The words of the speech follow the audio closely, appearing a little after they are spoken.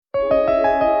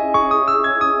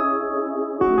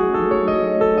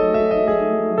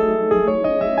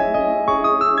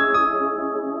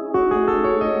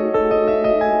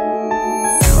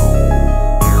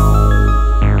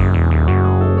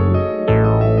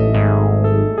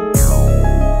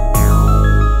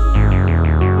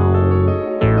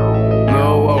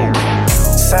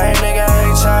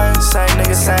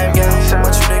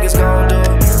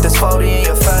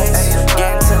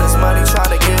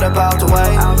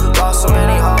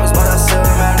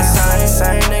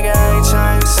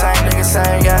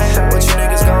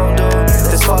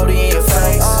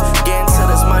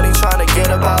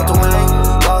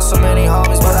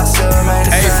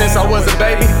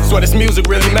Swear this music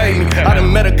really made me. I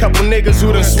done met a couple niggas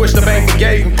who done switched up and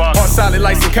forgave me. Heart solid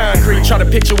like some concrete. Try to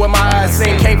picture what my eyes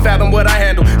seen. Can't fathom what I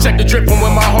handle. Check the drip from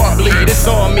when my heart bleed. It's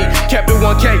on me. Kept it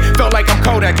 1K. Felt like I'm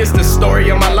Kodak. It's the story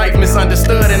of my life.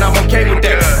 Misunderstood and I'm okay with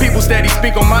that. People steady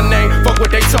speak on my name. Fuck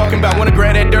what they talking about. Wanna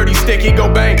grab that dirty stick, he go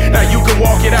bang. Now you can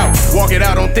walk it out. Walk it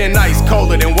out on thin ice.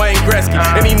 Colder than Wayne Gretzky.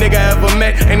 Any nigga I ever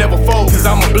met ain't never fold cause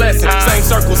I'm a blessing. Same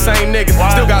circle, same niggas.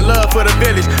 Still got love for the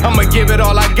village. I'ma give it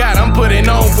all I got. I'm putting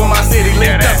on for my city.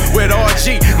 Linked up with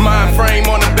RG. Mind frame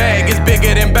on the bag. It's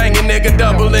bigger than banging, nigga.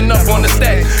 Doubling up on the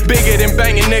stack. Bigger than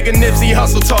banging, nigga. Nipsey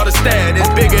Hussle taught us that. It's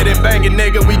bigger than banging,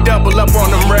 nigga. We double up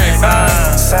on them racks.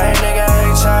 Same nigga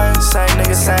ain't changed. Same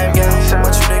nigga, same game.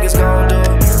 What you niggas gon' do?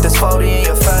 This 40 in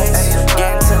your face.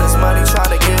 Getting to this money,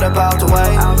 trying to get up out the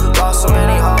way. Lost so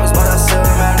many homies, but I still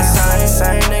remain the same.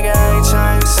 Same nigga ain't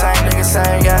changed. Same nigga,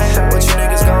 same game. What you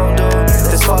niggas gon' do?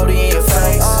 This 40 in your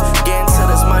face. Getting to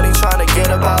this money, trying to get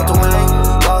up out the way.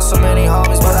 Lost so many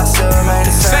homies, but I still remain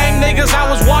the same. Same niggas I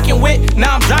was walking with,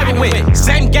 now I'm driving with.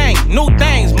 Same gang, new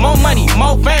things, more money,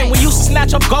 more fame. We used to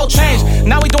snatch up gold change,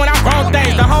 now we doing our grown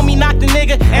things. The homie knocked the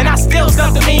nigga, and I still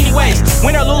stuffed him anyways.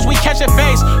 Win or lose, we catch a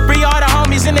face. Free all the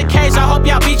homies in the cage, I hope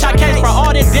y'all beat y'all case. For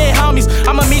all the dead homies,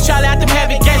 I'ma meet y'all at them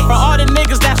heavy gates. For all the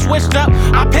niggas that switched up,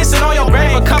 I'm pissing on your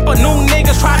grave. A couple new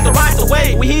niggas tried to ride the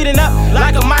wave. We heating up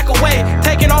like a microwave,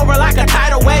 taking over like a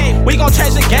tidal wave. We gon'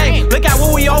 change the game,